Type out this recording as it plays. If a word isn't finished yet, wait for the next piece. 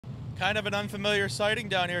Kind of an unfamiliar sighting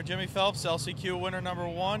down here. Jimmy Phelps, LCQ winner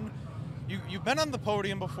 #1. You've been on the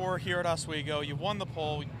podium before here at Oswego. You've won the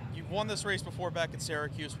pole. You've won this race before back at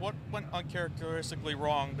Syracuse. What went uncharacteristically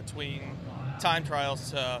wrong between time trials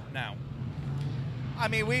to now? I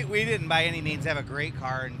mean, we didn't by any means have a great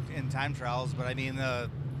car in time trials, but I mean,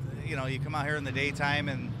 you come out here in the daytime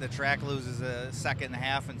and the track loses a second and a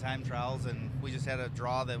half in time trials, and we just had a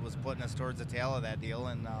draw that was putting us towards the tail of that deal,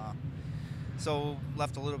 and so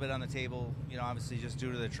left a little bit on the table, obviously just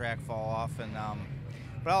due to the track fall off. And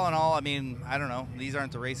but all in all, I mean, I don't know. These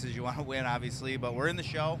aren't the races you want to win, obviously, but we're in the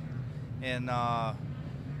show, and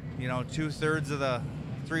 2/3 of the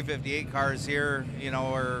 358 cars here,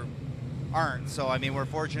 aren't. So I mean, we're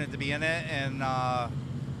fortunate to be in it, and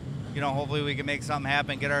hopefully we can make something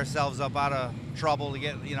happen, get ourselves up out of trouble to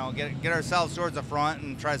get ourselves towards the front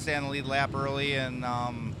and try to stay on the lead lap early. And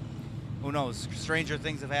who knows? Stranger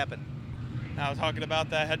things have happened. Now, talking about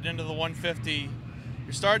that, heading into the 150,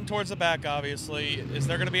 you're starting towards the back, obviously. Is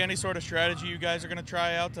there going to be any sort of strategy you guys are going to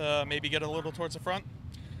try out to maybe get a little towards the front?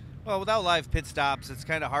 Well, without live pit stops, it's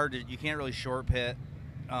kind of hard you can't really short pit.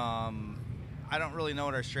 I don't really know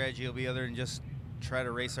what our strategy will be other than just try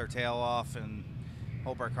to race our tail off and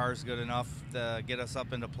hope our car's good enough to get us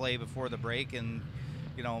up into play before the break and,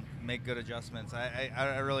 make good adjustments.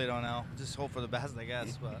 I really don't know. Just hope for the best, I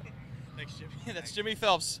guess. But Thanks, Jimmy. That's Jimmy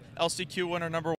Phelps, LCQ winner #1.